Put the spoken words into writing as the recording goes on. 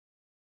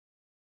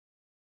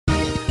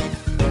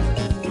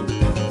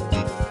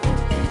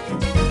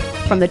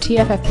from the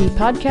TFFP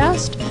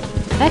podcast,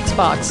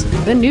 Xbox,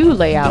 the new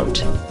layout.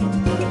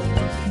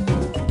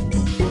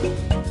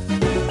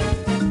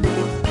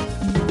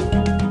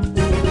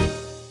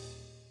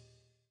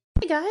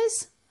 Hey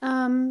guys,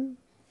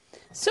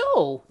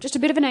 so just a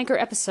bit of an anchor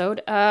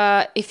episode.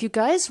 If you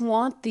guys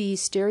want the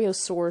stereo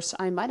source,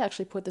 I might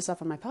actually put this up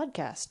on my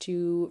podcast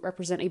to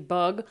represent a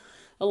bug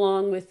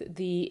along with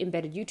the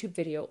embedded YouTube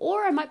video,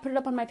 or I might put it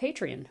up on my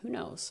Patreon. Who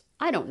knows?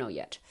 I don't know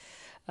yet.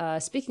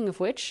 Speaking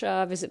of which,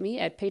 visit me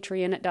at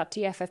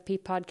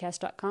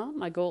patreon.tffppodcast.com.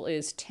 My goal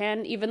is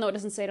 10, even though it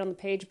doesn't say it on the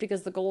page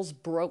because the goals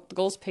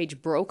page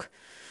broke.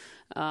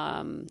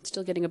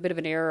 Still getting a bit of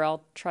an error.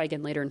 I'll try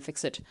again later and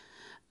fix it.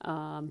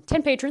 10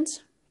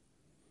 patrons.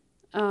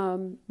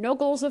 No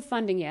goals of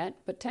funding yet,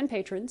 but 10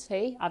 patrons.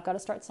 Hey, I've got to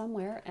start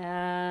somewhere,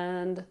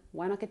 and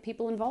why not get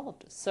people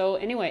involved? So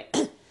anyway,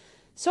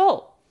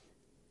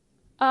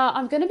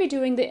 I'm going to be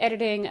doing the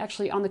editing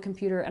actually on the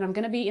computer, and I'm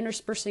going to be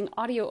interspersing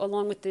audio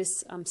along with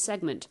this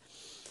segment.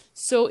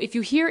 So if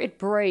you hear it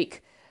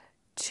break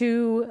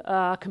to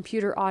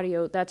computer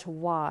audio, that's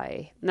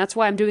why. And that's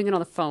why I'm doing it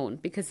on the phone,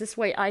 because this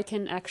way I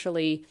can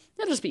actually,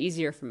 it'll just be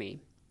easier for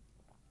me.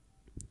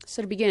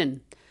 So to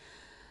begin,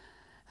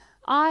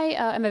 I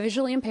am a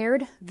visually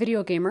impaired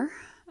video gamer.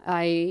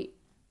 I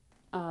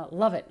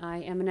love it. I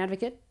am an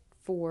advocate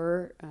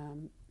for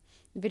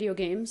video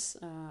games,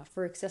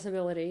 for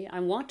accessibility. I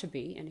want to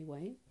be,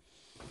 anyway.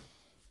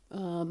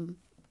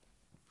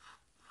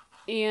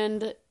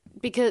 And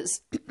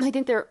because I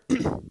think there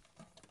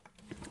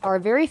are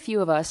very few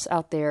of us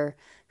out there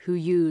who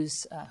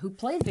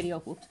play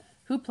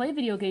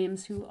video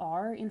games who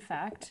are, in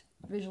fact,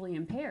 visually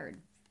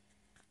impaired.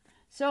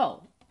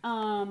 So,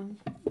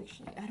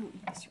 actually, I don't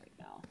need this right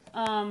now.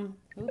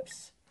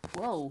 Oops.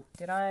 Whoa.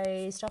 Did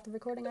I stop the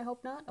recording? I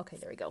hope not. Okay,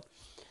 there we go.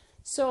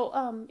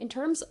 So, in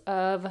terms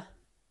of,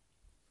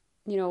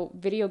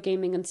 video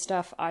gaming and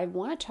stuff, I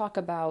want to talk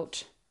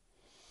about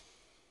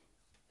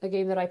a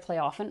game that I play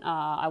often.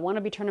 I want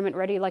to be tournament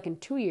ready like in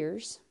 2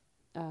 years.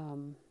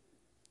 In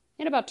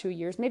about 2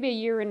 years. Maybe a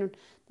year and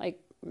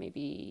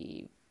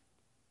maybe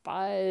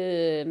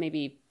 5,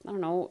 maybe,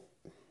 4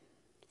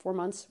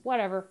 months,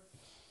 whatever.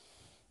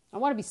 I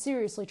want to be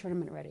seriously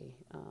tournament ready.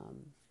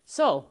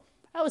 So,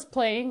 I was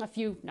playing a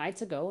few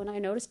nights ago and I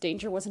noticed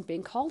Danger wasn't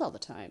being called all the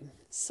time.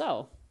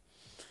 So,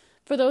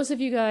 for those of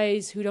you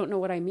guys who don't know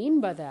what I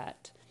mean by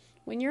that,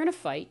 when you're in a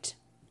fight,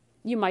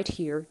 you might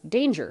hear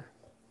Danger.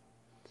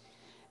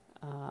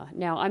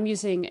 Now, I'm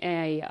using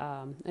a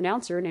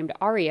announcer named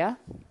Aria,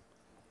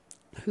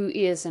 who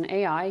is an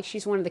AI.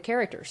 She's one of the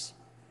characters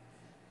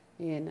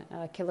in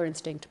Killer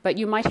Instinct. But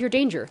you might hear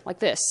Danger, like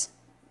this.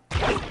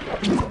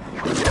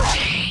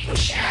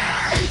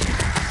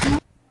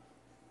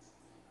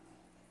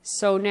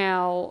 So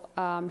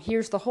now,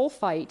 here's the whole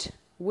fight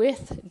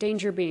with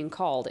Danger being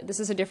called. This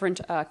is a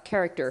different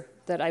character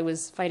that I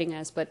was fighting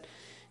as, but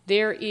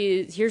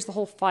here's the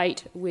whole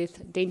fight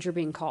with Danger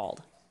being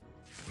called.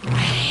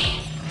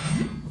 Ready,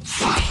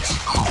 fight.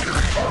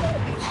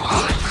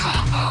 Quad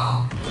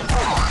combo.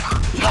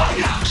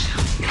 Knockout.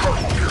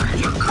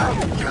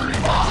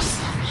 Awesome.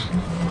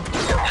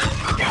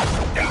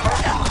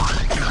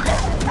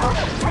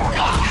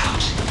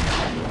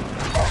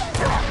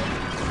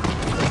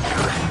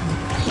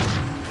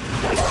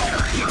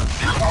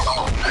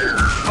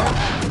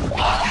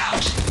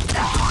 Knockout.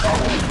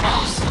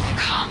 Awesome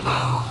combo.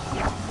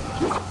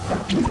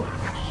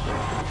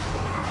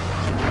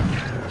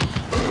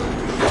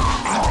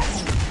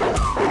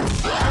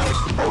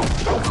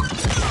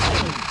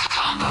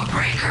 Combo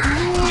breaker.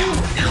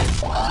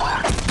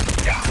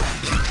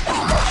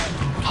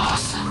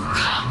 Awesome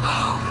combo.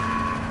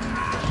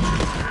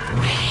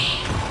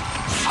 Ready,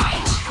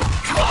 fight,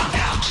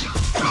 knockout.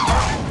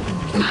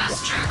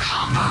 Master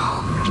combo.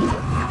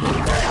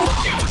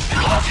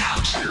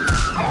 Knockout.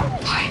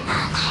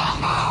 Hyper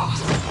combo.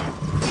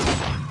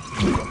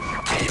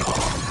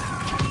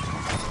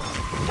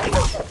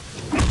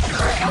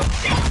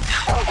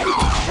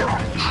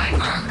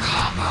 Hyper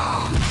combo.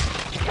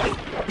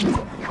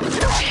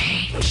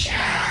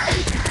 Danger.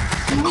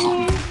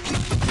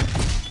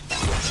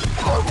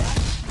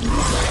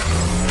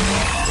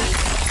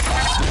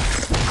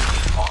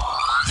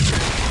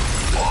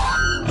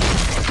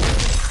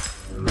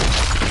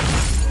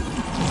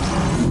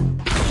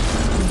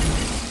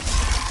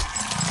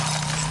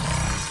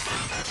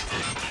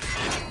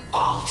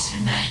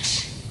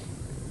 Ultimate.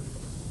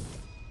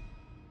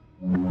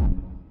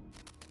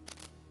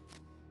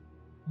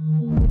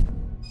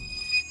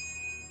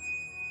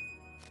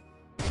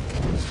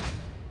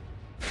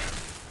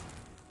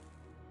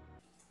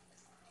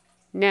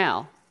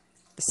 Now,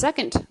 the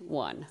second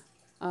one,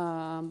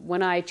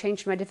 when I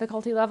changed my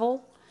difficulty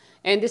level,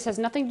 and this has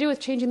nothing to do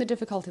with changing the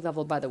difficulty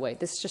level, by the way.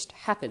 This just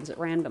happens at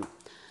random.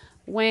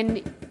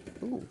 When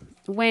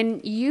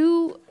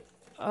you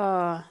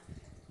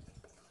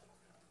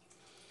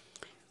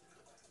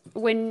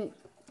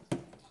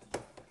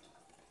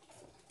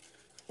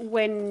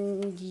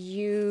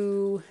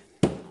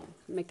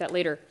make that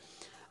later,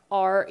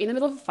 are in the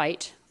middle of a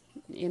fight,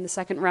 in the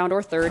second round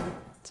or third,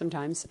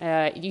 sometimes.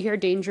 You hear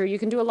danger, you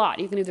can do a lot.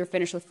 You can either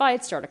finish the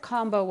fight, start a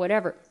combo,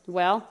 whatever.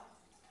 Well,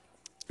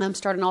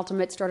 start an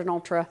ultimate, start an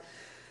ultra,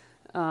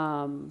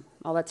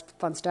 all that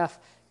fun stuff.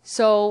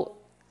 So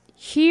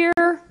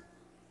here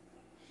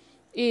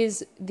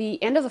is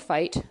the end of the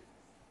fight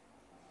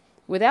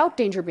without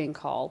danger being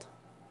called.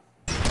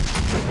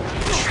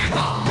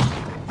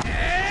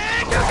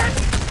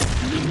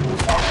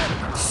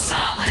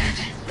 Solid.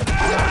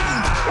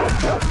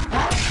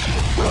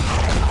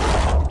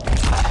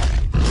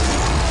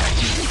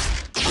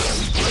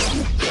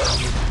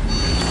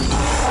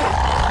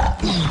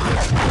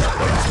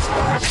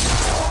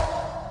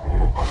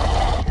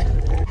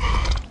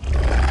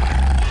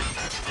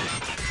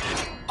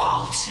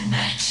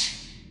 Ultimate.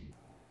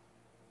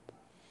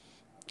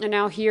 And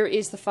now here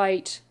is the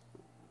fight,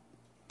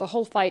 the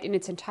whole fight in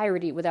its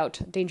entirety without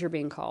danger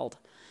being called.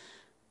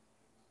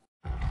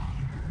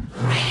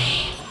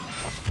 Ready.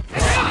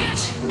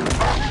 Fight.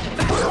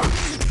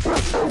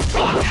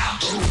 Block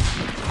out.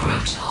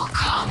 Brutal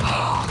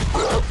combo.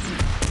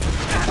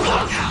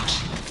 Block out.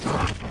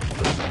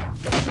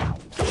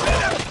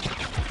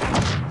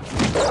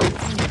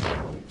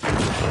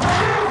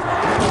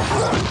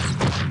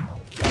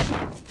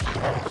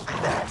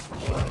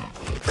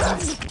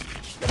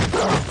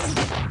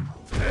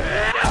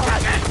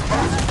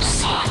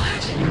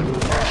 Solid.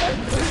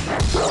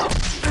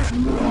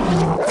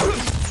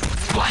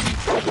 One.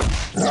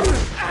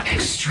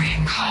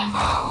 Extreme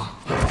combo.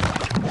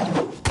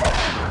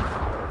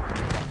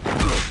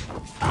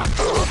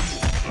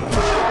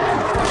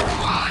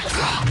 Quad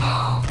combo.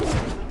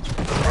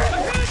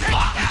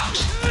 Block out.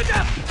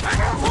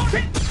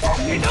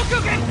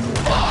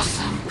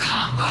 Awesome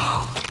combo.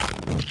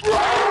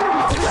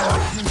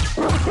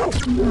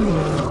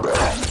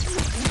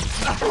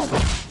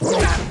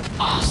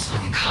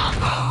 Awesome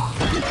combo.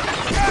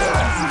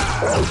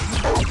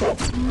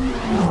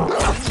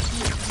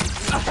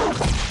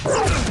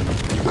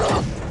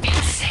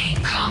 Insane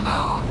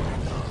combo.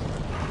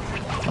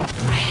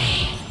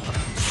 Ready.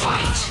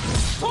 Fight.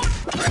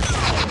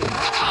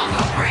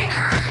 Combo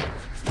breaker.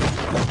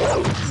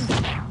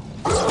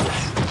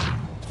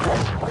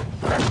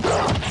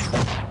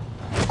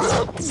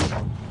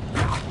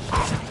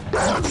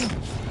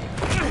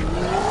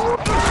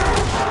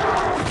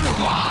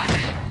 Quad.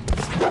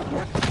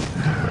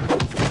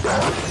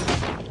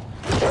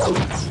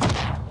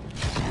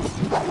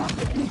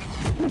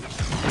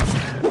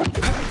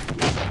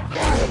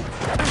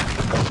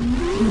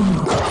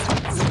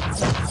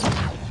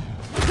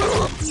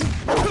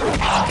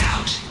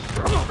 Knockout.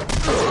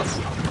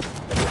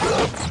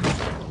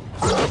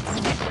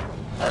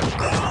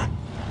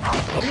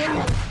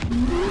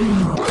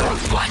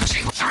 1,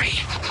 2, 3.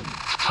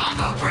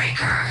 Combo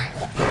breaker.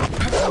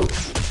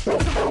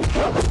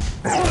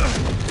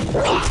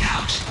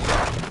 Knockout.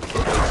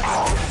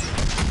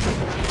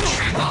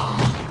 Triple.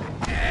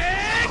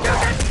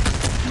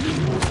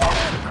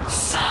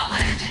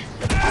 Solid.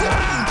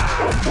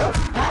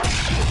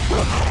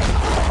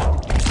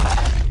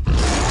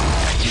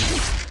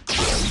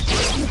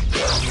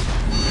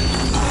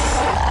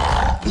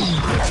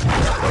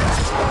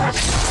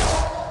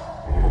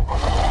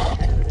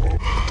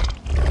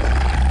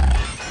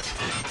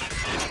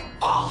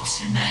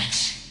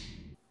 Ultimate.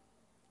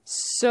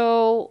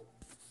 So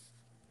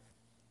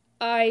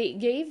I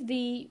gave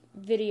the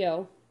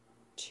video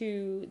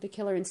to the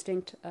Killer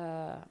Instinct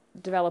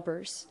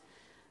developers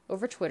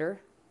over Twitter,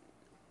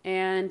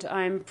 and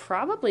I'm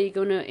probably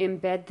going to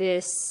embed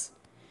this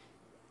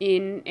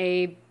in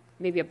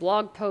maybe a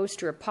blog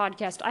post or a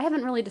podcast. I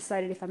haven't really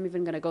decided if I'm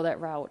even going to go that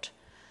route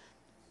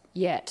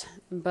yet,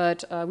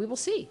 but we will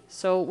see.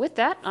 So with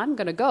that, I'm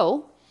going to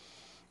go,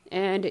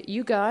 and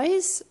you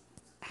guys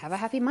have a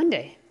happy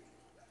Monday.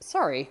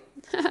 Sorry,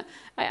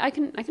 I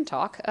can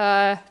talk.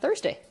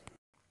 Thursday.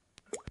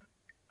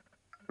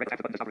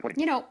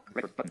 You know,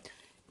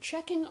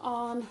 checking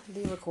on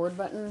the record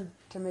button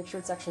to make sure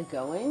it's actually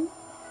going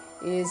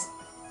is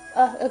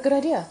a good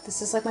idea.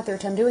 This is like my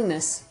third time doing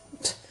this.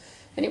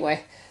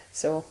 Anyway,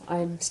 so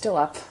I'm still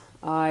up.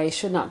 I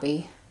should not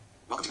be.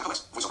 Welcome to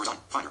LS. VoiceOver is on.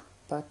 Finder.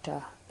 But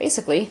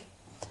basically,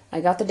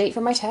 I got the date for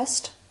my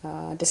test,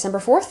 December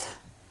 4th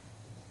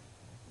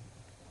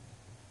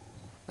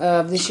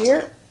of this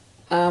year.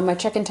 My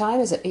check-in time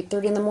is at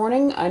 8:30 in the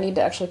morning. I need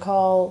to actually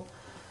call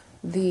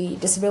the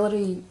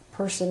disability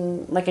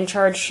person, like in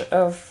charge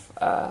of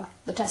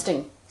the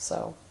testing.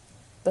 So,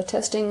 the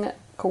testing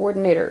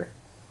coordinator.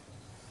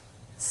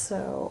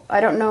 So,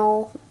 I don't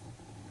know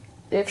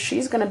if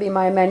she's going to be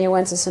my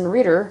amanuensis and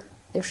reader.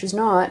 If she's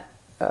not,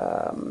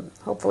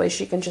 hopefully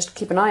she can just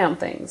keep an eye on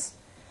things.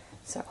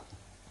 So,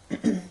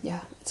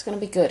 yeah, it's going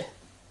to be good.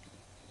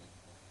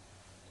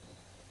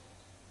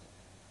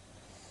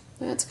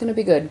 That's going to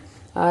be good.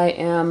 I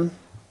am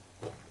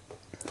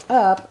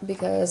up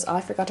because I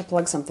forgot to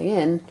plug something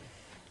in,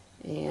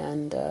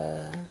 and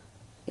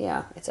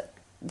yeah,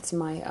 it's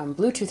my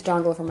Bluetooth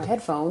dongle for my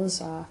headphones.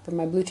 For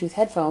my Bluetooth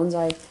headphones,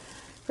 I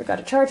forgot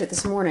to charge it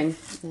this morning,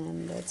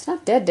 and it's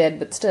not dead,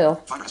 but still.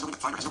 Finder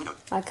has no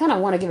I kind of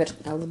want to give it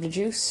a little bit of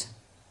juice.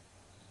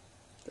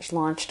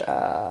 launched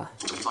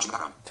Activities launch in the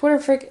background.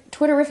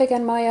 Twitterific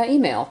and my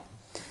email.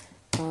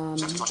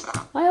 Activities launch in the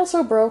background. I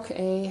also broke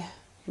a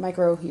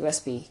micro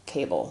USB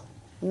cable.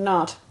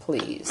 Not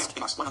pleased.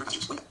 Inbox 100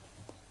 messages. Link.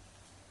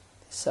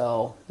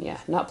 So, yeah,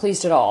 not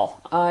pleased at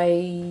all. I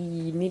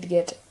need to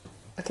get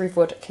a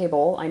 3-foot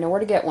cable. I know where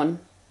to get one.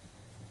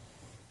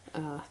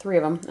 3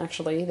 of them,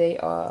 actually. They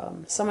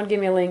someone gave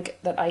me a link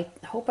that I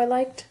hope I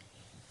liked.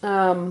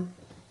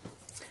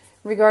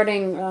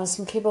 Regarding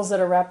some cables that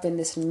are wrapped in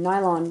this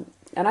nylon,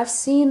 and I've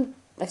seen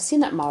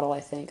that model. I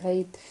think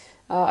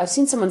I've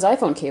seen someone's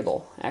iPhone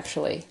cable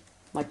actually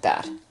like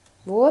that.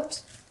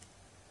 Whoops.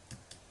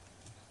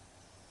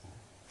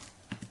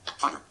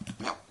 Finder.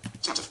 Mail.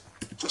 Sensitive.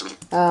 Twitter link.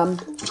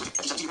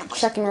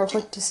 Checking real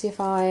quick to see if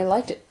I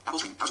liked it. Apple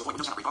Stream. How to avoid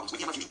Windows 7 problems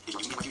with VMware Fusion. Is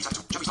using VMware Fusion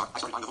 7. Jeffree Star. I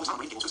started buying the whole salon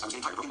range cables because I was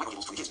getting tired of broken micro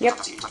cables from kids. Yep.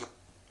 Amazon.ca.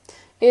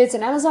 It's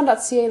an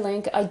Amazon.ca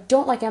link. I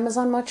don't like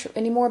Amazon much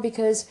anymore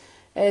because,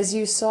 as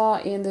you saw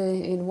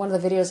in one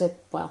of the videos,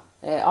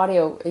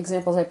 audio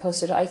examples I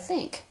posted, I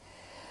think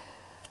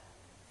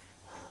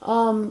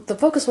the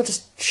focus will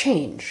just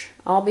change.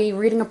 I'll be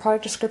reading a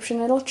product description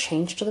and it'll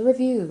change to the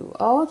review.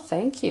 Oh,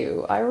 thank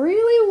you. I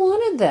really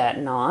wanted that,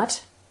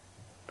 not.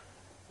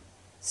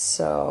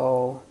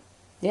 So,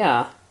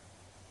 yeah.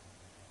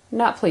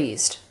 Not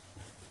pleased.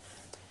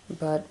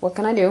 But what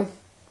can I do?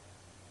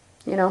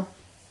 You know,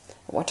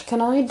 what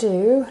can I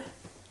do?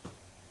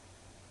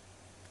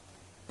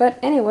 But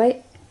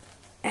anyway,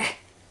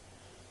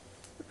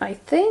 I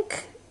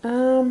think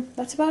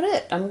that's about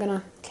it. I'm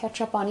gonna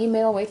catch up on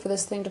email, wait for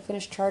this thing to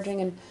finish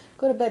charging, and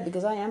go to bed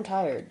because I am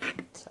tired.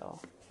 So,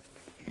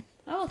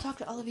 I'll talk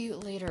to all of you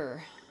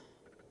later.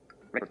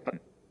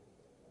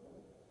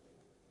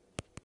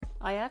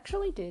 I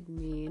actually did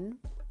mean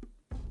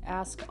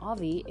ask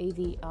Avi,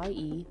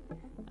 A-V-I-E.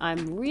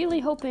 I'm really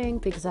hoping,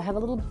 because there's a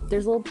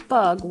little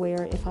bug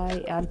where if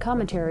I add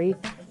commentary,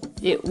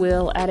 it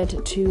will add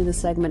it to the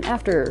segment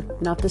after,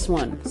 not this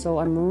one. So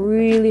I'm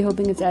really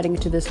hoping it's adding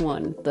it to this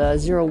one, the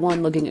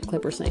 01 looking at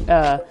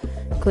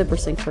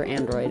ClipperSync for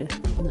Android.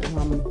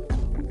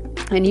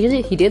 And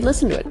he did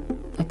listen to it,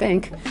 I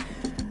think.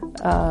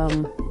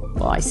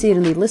 Well, I see it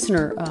in the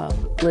listener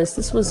list.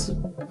 This was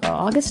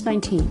August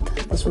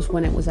 19th. This was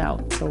when it was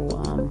out. So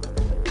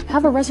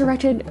have a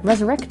resurrected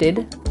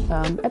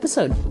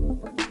episode.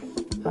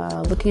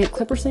 Looking at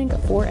ClipperSync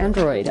for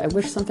Android. I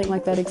wish something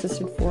like that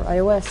existed for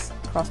iOS,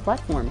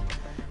 cross-platform.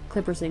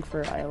 ClipperSync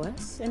for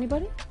iOS,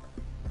 anybody?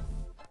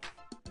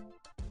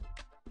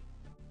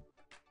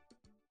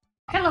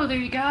 Hello there,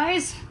 you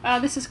guys.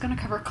 This is going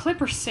to cover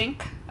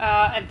ClipperSync,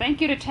 and thank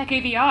you to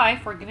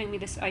TechAVI for giving me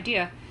this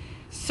idea.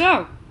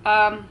 So,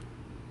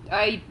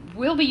 I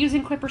will be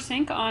using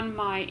ClipperSync on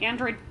my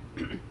Android,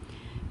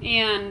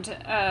 and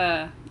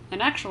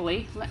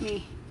actually, let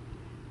me...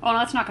 Oh, no,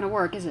 that's not going to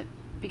work, is it?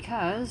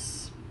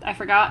 Because I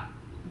forgot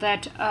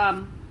that,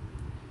 oh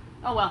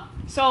well.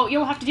 So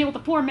you'll have to deal with the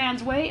poor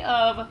man's way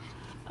of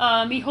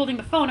me holding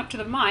the phone up to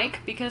the mic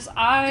because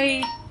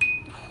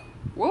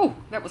whoa,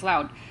 that was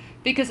loud.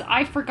 Because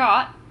I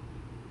forgot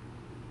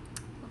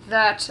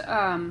that,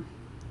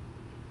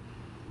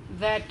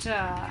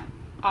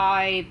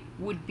 I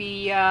would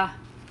be,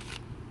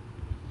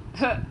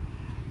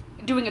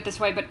 doing it this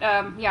way, but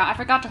yeah, I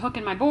forgot to hook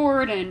in my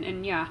board,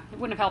 and yeah, it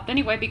wouldn't have helped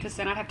anyway, because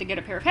then I'd have to get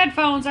a pair of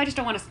headphones. I just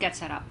don't want to get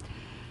set up.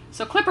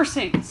 So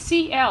ClipperSync,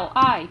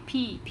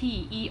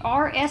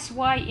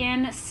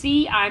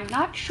 ClipperSync. I'm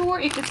not sure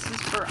if this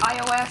is for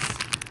iOS,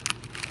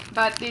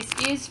 but this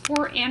is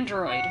for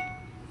Android.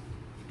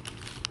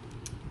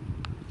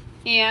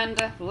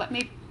 And let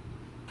me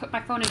put my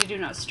phone into Do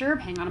Not Disturb.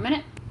 Hang on a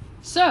minute.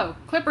 So,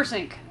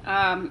 ClipperSync.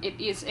 It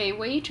is a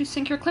way to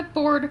sync your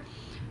clipboard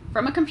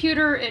from a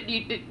computer.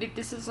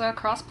 This is a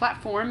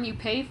cross-platform. You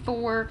pay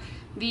for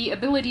the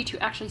ability to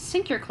actually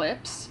sync your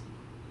clips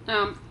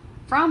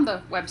from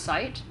the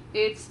website.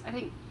 It's, I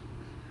don't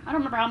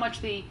remember how much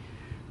the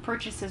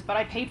purchase is, but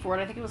I paid for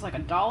it. I think it was like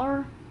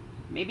 $1,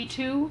 maybe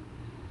 $2.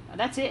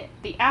 That's it.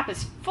 The app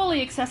is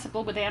fully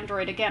accessible with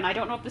Android. Again, I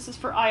don't know if this is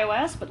for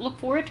iOS, but look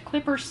for it,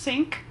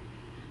 ClipperSync.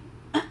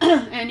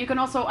 And you can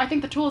also, I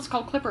think the tool is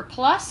called Clipper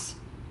Plus.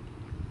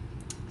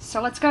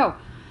 So let's go.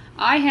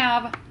 I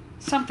have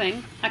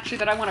something, actually,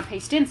 that I want to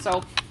paste in,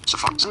 so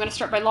I'm going to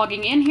start by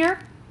logging in here.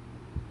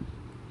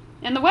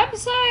 And the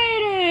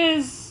website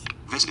is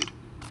Visited.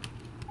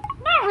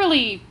 not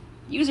really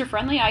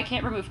user-friendly. I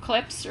can't remove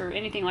clips or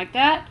anything like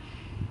that.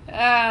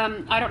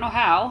 I don't know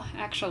how,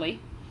 actually.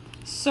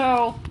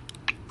 So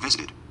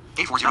Visited.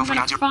 I'm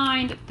going to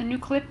find the new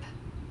clip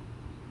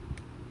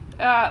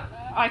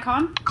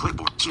icon.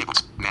 Clipboard.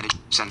 Snippets. Manage.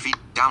 Send feed.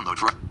 Download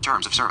for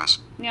terms of service.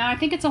 Yeah, I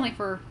think it's only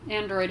for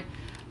Android.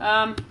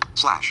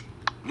 Slash.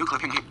 New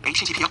clipping here.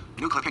 HTTP.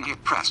 New clipping here.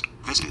 Press.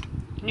 Visited.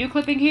 New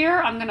clipping here.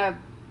 I'm going to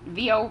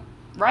VO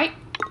right.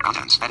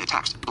 Contents. Edit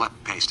text.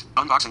 Paste.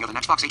 Unboxing of the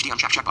Nextbox HD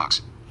uncheck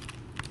checkbox.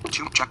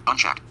 Check.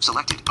 Unchecked.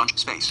 Selected.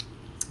 Space.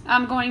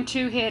 I'm going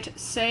to hit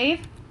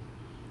save.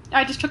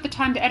 I just took the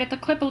time to edit the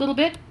clip a little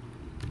bit.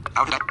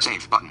 Out of that.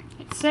 Save button.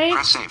 Hit save.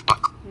 Press save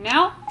button.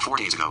 Now, 4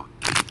 days ago.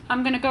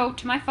 I'm going to go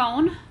to my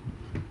phone.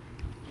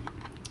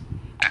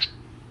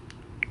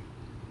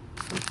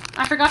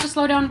 I forgot to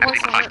slow down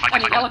voiceover. I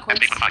mean,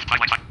 eloquence.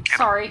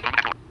 Sorry.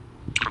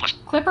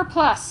 Clipper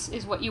Plus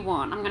is what you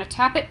want. I'm gonna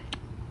tap it.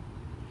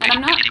 And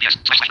I'm not.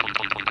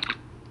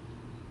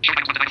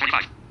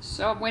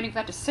 So I'm waiting for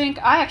that to sync.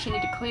 I actually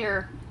need to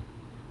clear.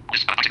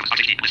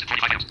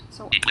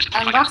 So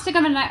unboxing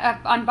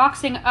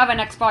of an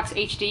Xbox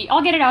HD.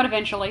 I'll get it out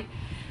eventually.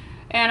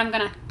 And I'm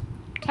gonna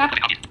tap it.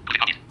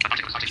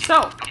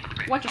 So,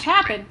 what just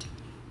happened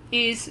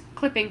is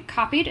clipping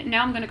copied.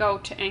 Now I'm gonna go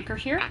to Anchor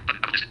here.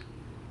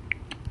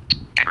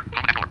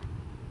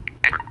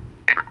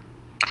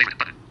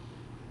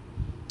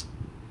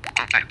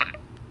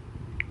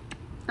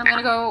 I'm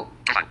gonna go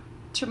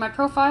to my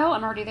profile.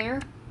 I'm already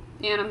there.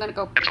 And I'm gonna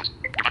go all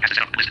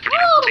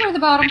the way to the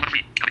bottom.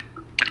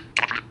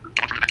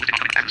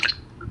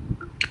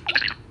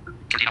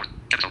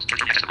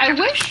 I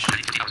wish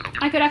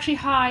I could actually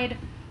hide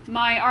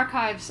my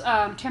archives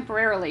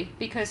temporarily,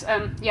 because,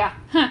 yeah,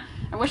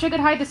 I wish I could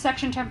hide this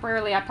section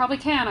temporarily. I probably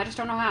can, I just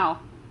don't know how.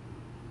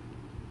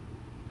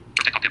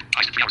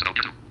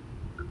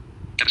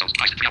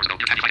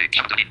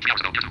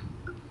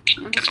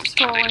 I'm just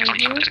scrolling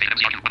here.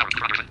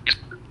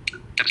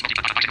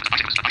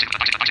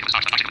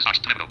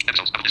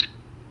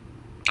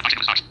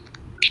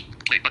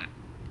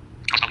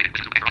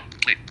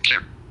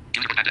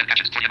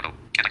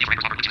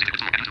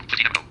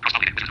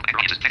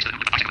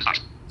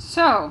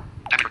 So,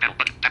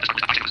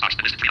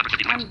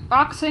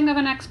 unboxing of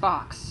an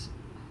Xbox.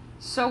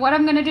 So what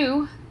I'm going to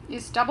do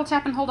is double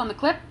tap and hold on the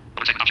clip.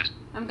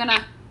 I'm going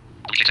to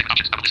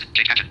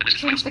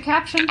change the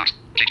caption.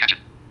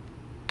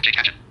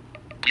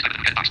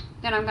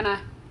 Then I'm going to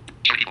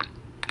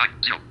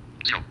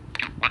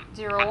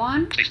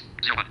 01.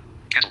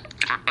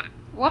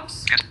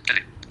 Whoops.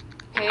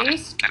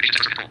 Paste.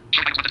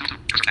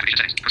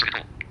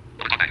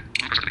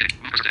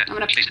 I'm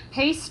going to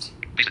paste.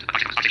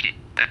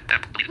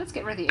 Let's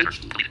get rid of the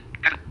HD.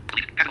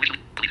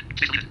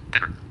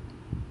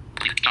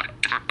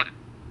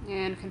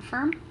 And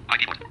confirm.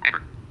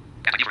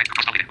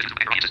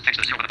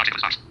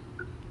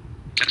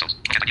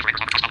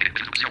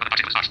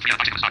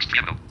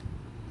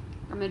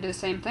 I'm going to do the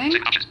same thing.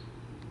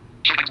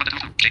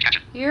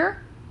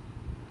 Here.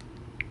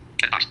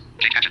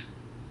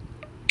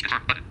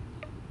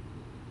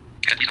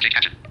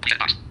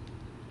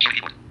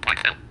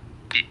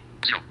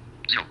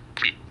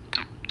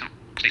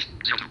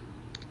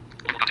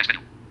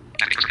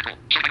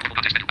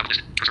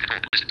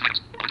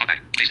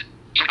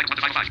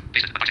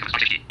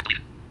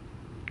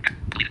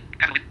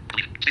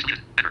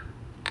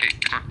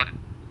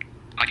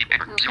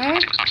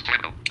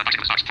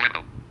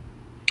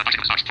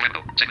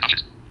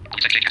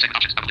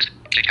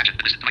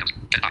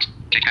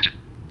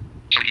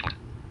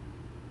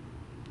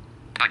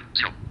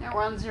 Now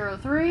we're on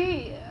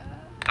 03.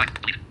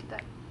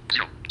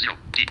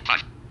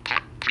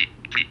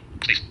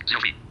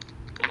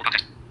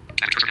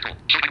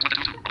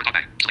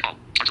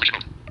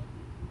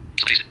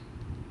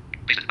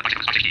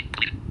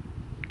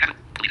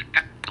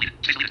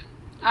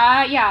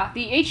 Yeah,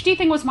 the HD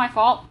thing was my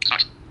fault.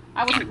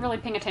 I wasn't really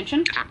paying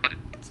attention.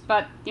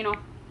 But, you know.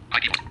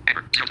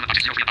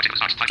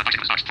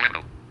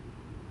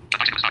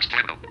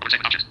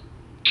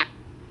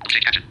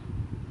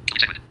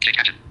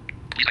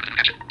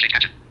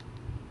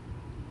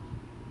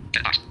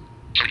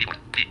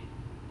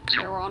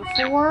 So we're on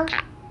 4.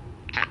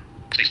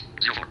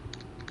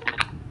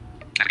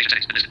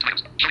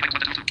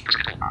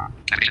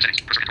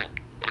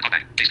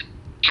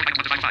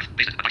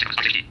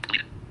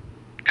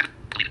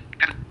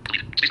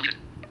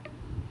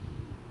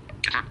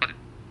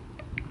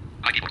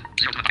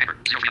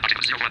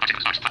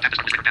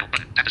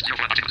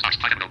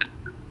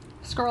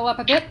 Scroll up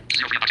a bit.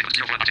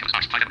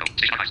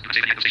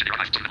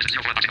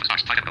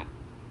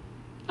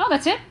 Oh,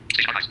 that's it?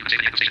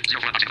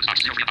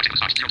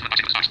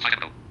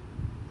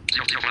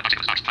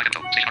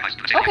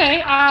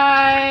 Okay,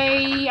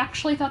 I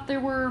actually thought there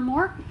were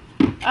more.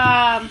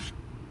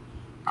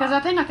 Because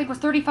that thing I think was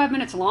 35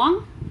 minutes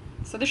long.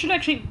 So there should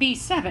actually be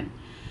 7.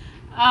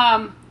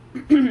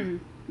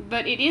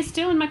 But it is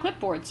still in my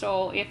clipboard,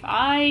 so if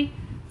I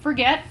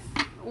forget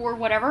or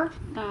whatever,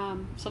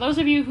 so those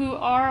of you who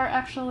are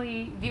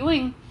actually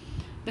viewing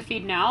the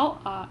feed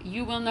now,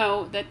 you will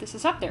know that this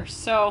is up there.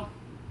 So,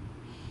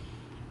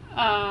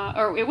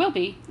 or it will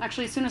be,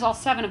 actually, as soon as all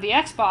 7 of the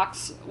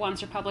Xbox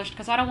ones are published,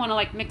 because I don't want to,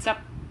 like, mix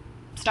up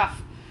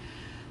stuff.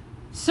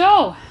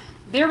 So,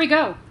 there we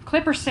go.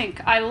 Clipper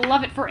Sync. I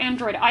love it for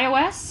Android.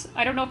 iOS,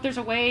 I don't know if there's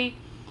a way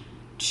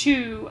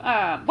to,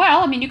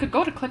 well, I mean, you could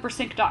go to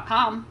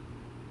clippersync.com.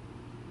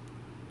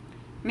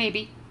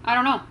 Maybe. I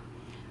don't know.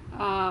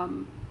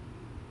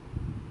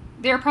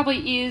 There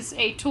probably is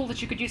a tool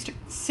that you could use to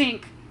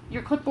sync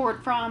your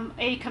clipboard from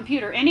a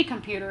computer, any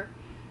computer,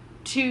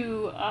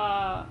 to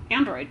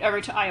Android,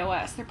 or to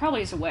iOS. There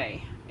probably is a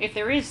way. If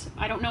there is,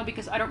 I don't know,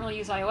 because I don't really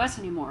use iOS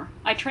anymore.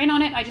 I train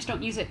on it, I just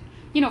don't use it,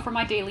 you know, for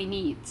my daily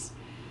needs.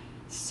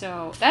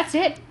 So, that's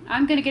it.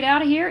 I'm going to get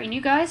out of here, and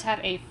you guys have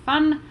a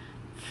fun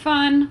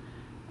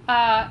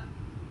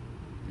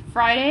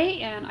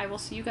Friday, and I will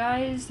see you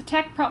guys. The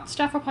tech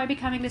stuff will probably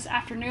be coming this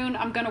afternoon.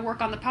 I'm going to work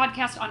on the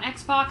podcast on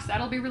Xbox.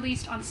 That'll be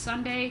released on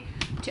Sunday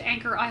to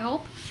Anchor, I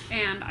hope.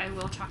 And I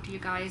will talk to you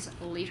guys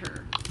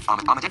later.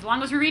 As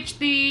long as we reach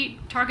the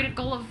targeted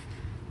goal of,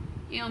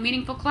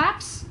 meaningful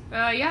claps,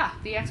 yeah,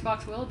 the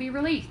Xbox will be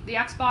released. The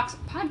Xbox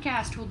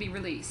podcast will be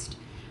released.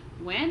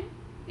 When?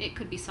 It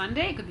could be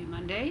Sunday, it could be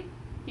Monday.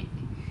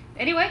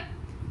 Anyway,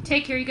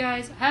 take care, you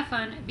guys. Have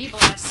fun. Be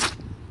blessed.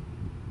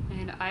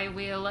 And I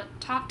will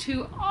talk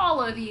to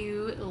all of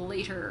you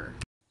later.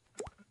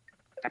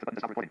 Tap the button to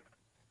stop recording.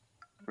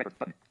 Record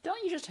button.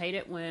 Don't you just hate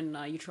it when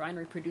you try and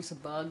reproduce a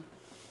bug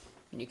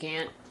and you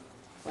can't?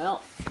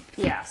 Well,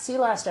 yeah, see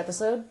last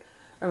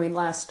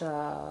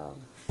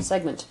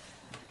segment.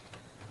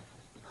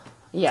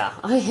 Yeah,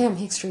 I am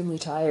extremely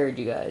tired,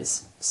 you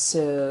guys.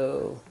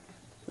 So,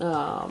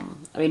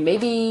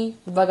 maybe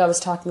the bug I was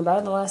talking about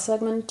in the last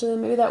segment,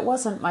 maybe that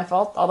wasn't my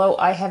fault, although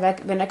I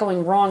have been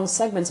echoing wrong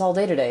segments all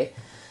day today.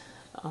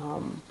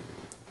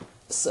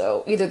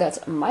 So either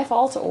that's my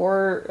fault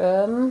or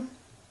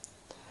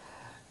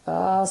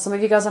some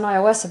of you guys on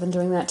iOS have been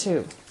doing that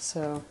too.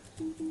 So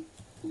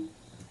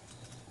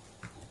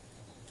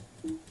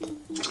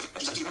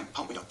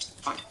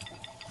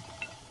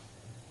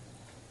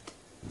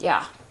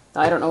yeah,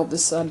 I don't know if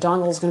this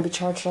dongle is going to be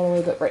charged all the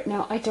way, but right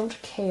now I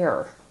don't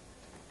care.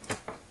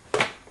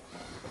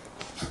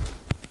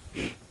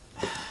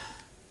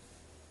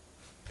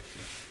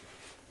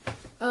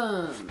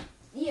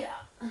 Yeah.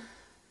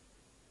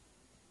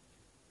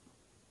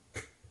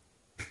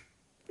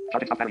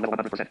 Charging stop battery level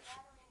 100%.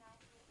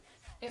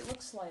 It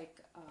looks like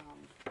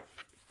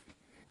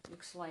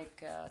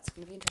it's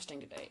going to be interesting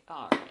today.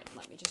 All right,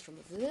 let me just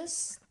remove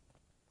this.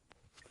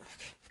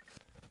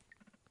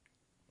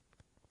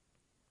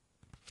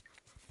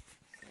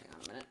 Hang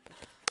on a minute.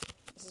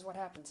 This is what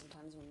happens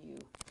sometimes when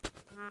you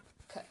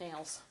cut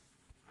nails.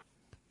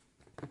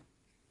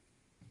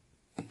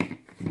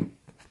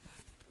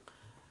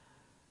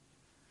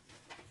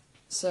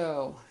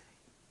 So,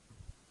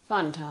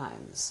 fun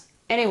times.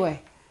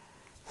 Anyway.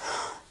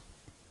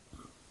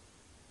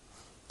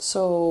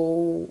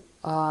 So,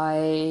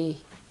 I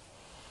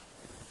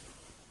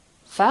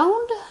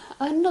found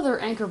another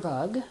Anchor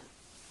bug,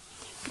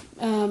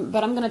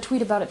 but I'm going to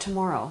tweet about it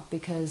tomorrow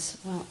because,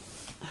 well,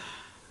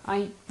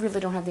 I really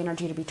don't have the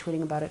energy to be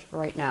tweeting about it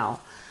right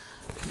now.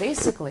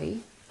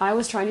 Basically, I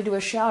was trying to do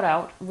a shout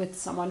out with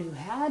someone who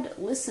had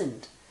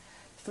listened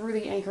through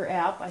the Anchor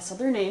app. I saw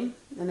their name,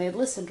 and they had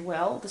listened.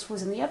 Well, this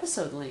was in the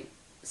episode link.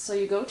 So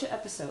you go to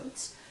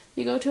episodes.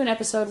 You go to an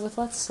episode with,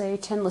 let's say,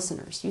 10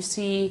 listeners. You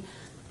see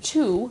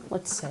two,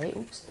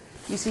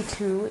 you see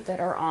two that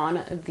are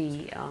on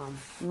the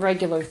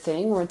regular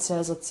thing where it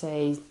says, let's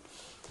say,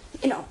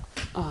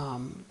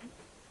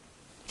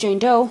 Jane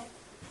Doe,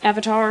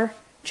 Avatar,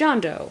 John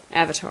Doe,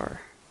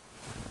 Avatar.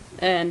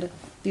 And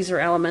these are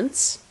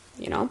elements,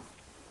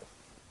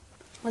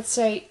 Let's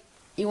say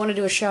you want to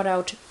do a shout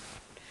out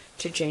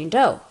to Jane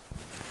Doe.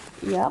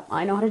 Yep,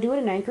 I know how to do it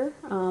in Anchor.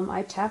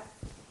 I tap,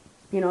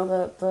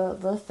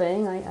 the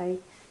thing,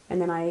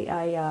 and then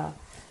I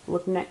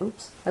look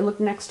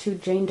next to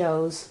Jane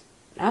Doe's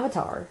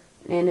avatar,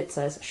 and it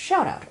says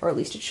shout out, or at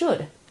least it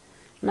should.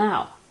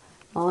 Now,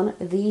 on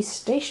the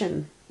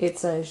station, it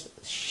says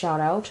shout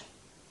out.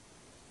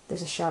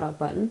 There's a shout out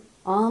button.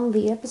 On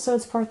the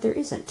episodes part, there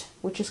isn't,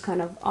 which is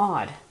kind of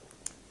odd.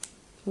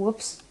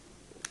 Whoops.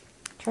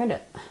 Tried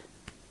it.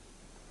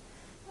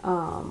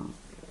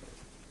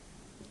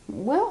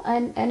 Well,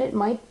 and it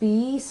might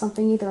be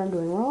something either I'm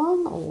doing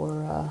wrong,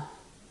 or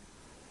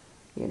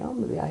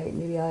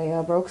maybe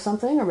I broke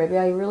something, or maybe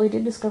I really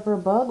did discover a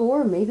bug,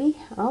 or maybe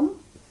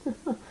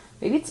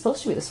maybe it's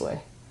supposed to be this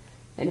way.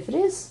 And if it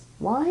is,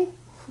 why?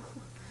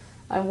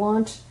 I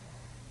want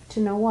to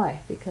know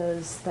why,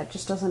 because that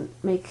just doesn't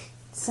make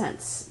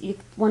sense.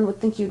 One would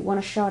think you'd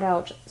want to shout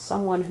out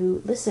someone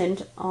who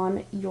listened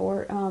on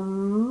your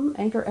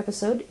Anchor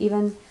episode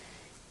even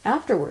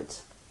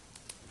afterwards.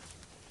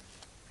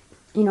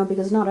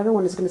 Because not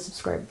everyone is going to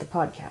subscribe to the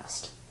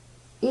podcast.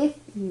 If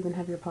you even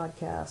have your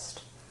podcast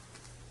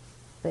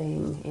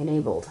thing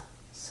enabled.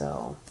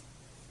 So,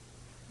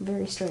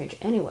 very strange.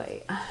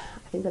 Anyway, I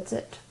think that's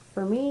it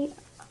for me.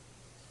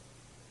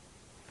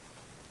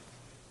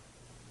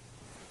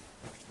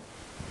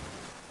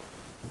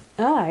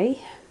 I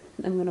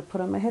am going to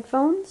put on my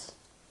headphones,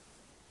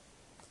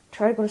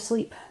 try to go to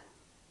sleep.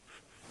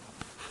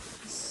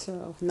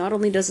 So, not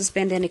only does this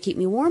bandana keep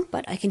me warm,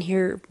 but I can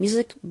hear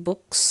music,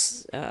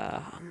 books,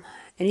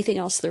 anything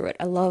else through it.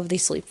 I love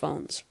these sleep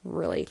phones,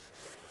 really.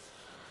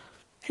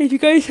 If you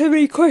guys have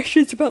any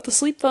questions about the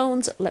sleep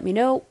phones, let me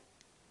know.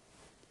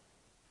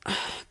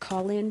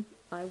 Call in.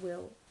 I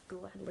will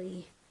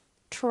gladly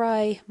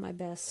try my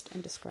best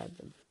and describe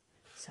them.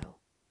 So,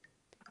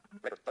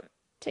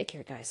 take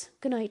care, guys.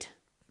 Good night.